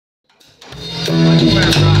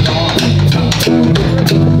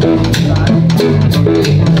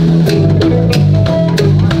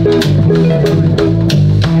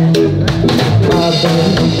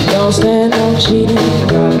Don't stand no cheating,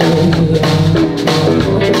 my baby.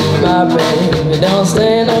 My baby, don't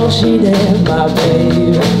stand no cheating, my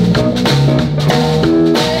baby.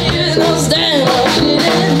 Baby, don't stand no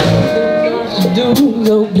cheating. Do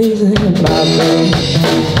no pleasing, my baby.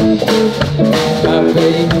 My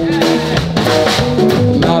baby.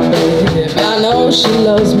 My baby, I know she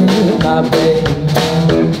loves me, my baby.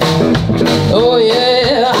 Oh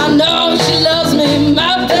yeah, I know she loves me,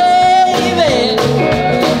 my baby.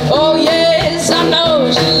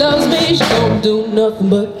 Do nothing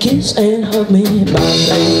but kiss and hug me, my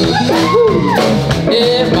baby.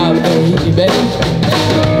 Yeah, my baby.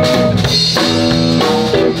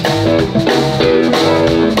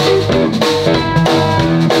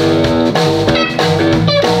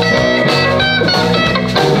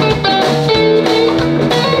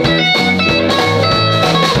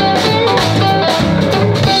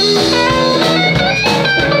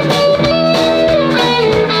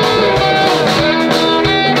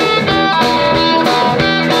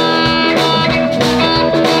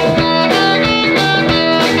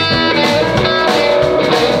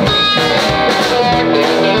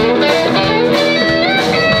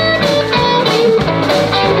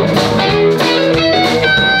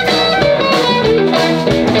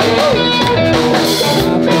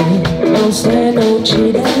 Don't stand no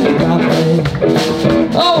cheating, my baby.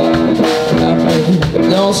 Oh, my baby.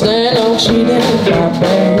 Don't stand no cheating, my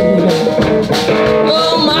baby.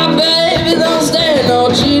 Oh, my baby, don't stand no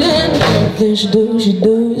cheating. Everything she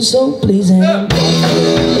do is so pleasing. My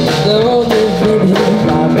baby, don't baby,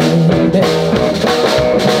 my baby.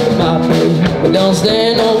 My baby, don't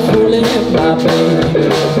stand no fooling, my baby.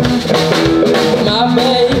 My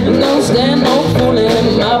baby, don't stand no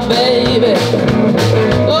fooling, my baby.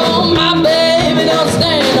 Oh, my baby, don't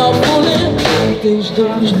stand no fooling. Things she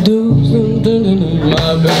do,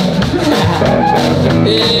 my baby.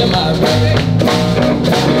 Yeah, my baby.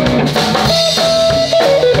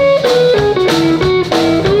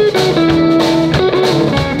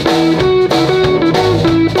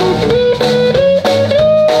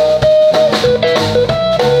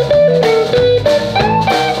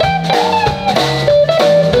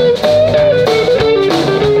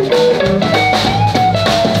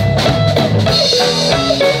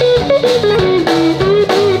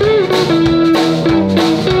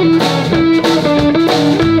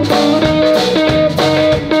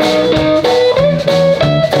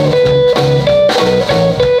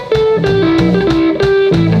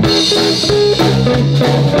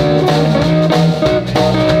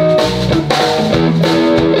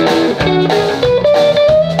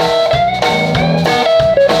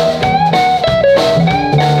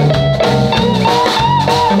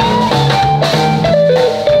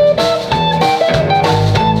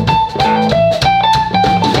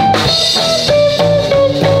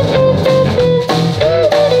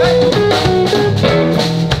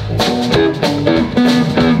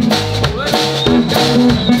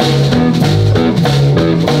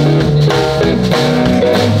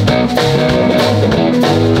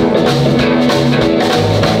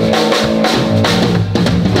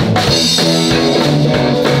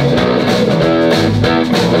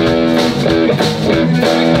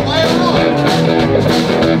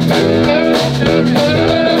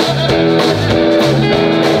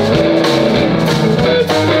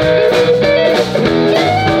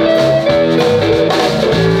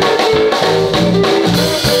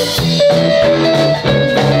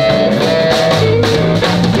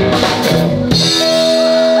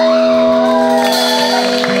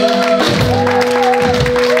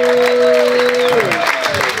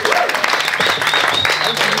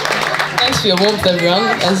 For your warmth, everyone.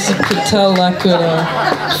 As you could tell, I could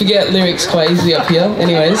forget lyrics quite easily up here.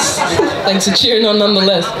 Anyways, thanks for cheering on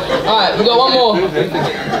nonetheless. Alright, we've got one more.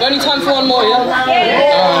 Only time for one more, yeah?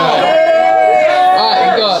 Alright,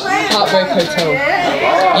 we've got Heartbreak Hotel.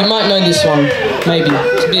 You might know this one, maybe.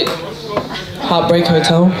 It's a bit Heartbreak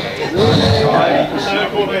Hotel.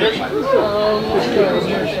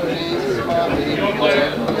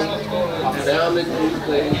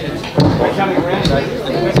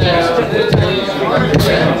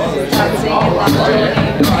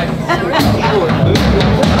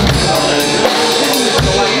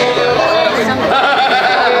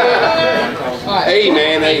 Hey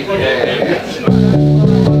man, hey.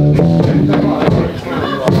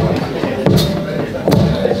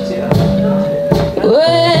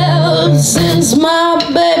 Well, since my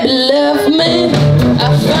baby left me, I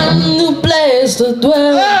found a new place to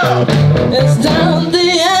dwell. It's down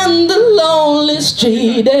the end of the lonely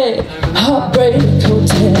street at Heartbreak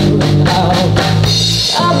Hotel.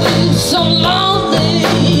 I'll be so lonely,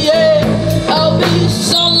 yeah. I'll be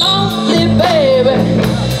so lonely, baby.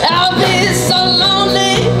 I'll be so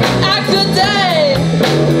lonely I could die.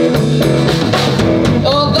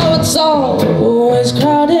 Although it's always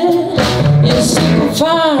crowded, you still can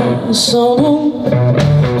find someone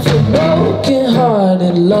for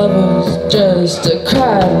broken-hearted lovers just to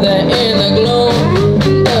cry there in the gloom.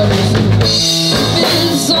 You'll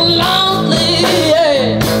be so lonely,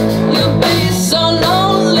 yeah. You'll be so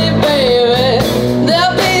lonely, baby.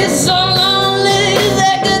 They'll be so lonely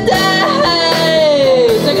they could die.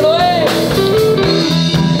 Take it away.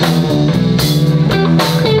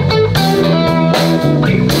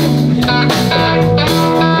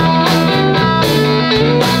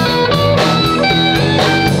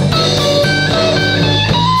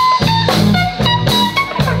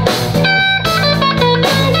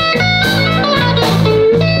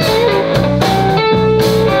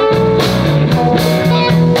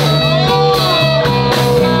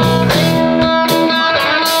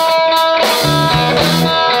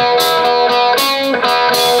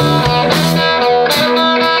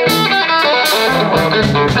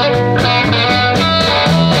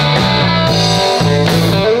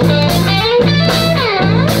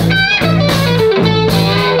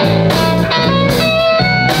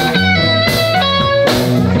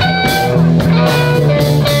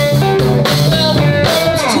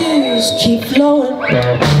 Keep flowing.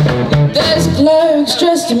 There's clerks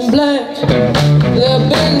dressed in black. They've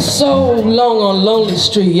been so long on Lonely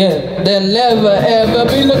Street, yeah. They'll never ever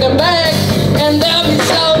be looking back. And they'll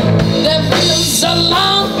feel so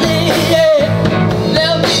lonely, yeah.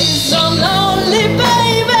 They'll be so lonely,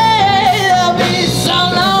 baby. They'll be so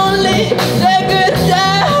lonely they could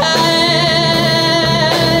die.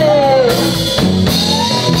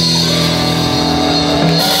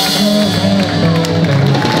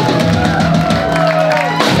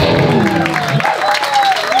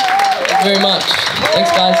 Very much.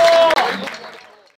 Thanks, guys.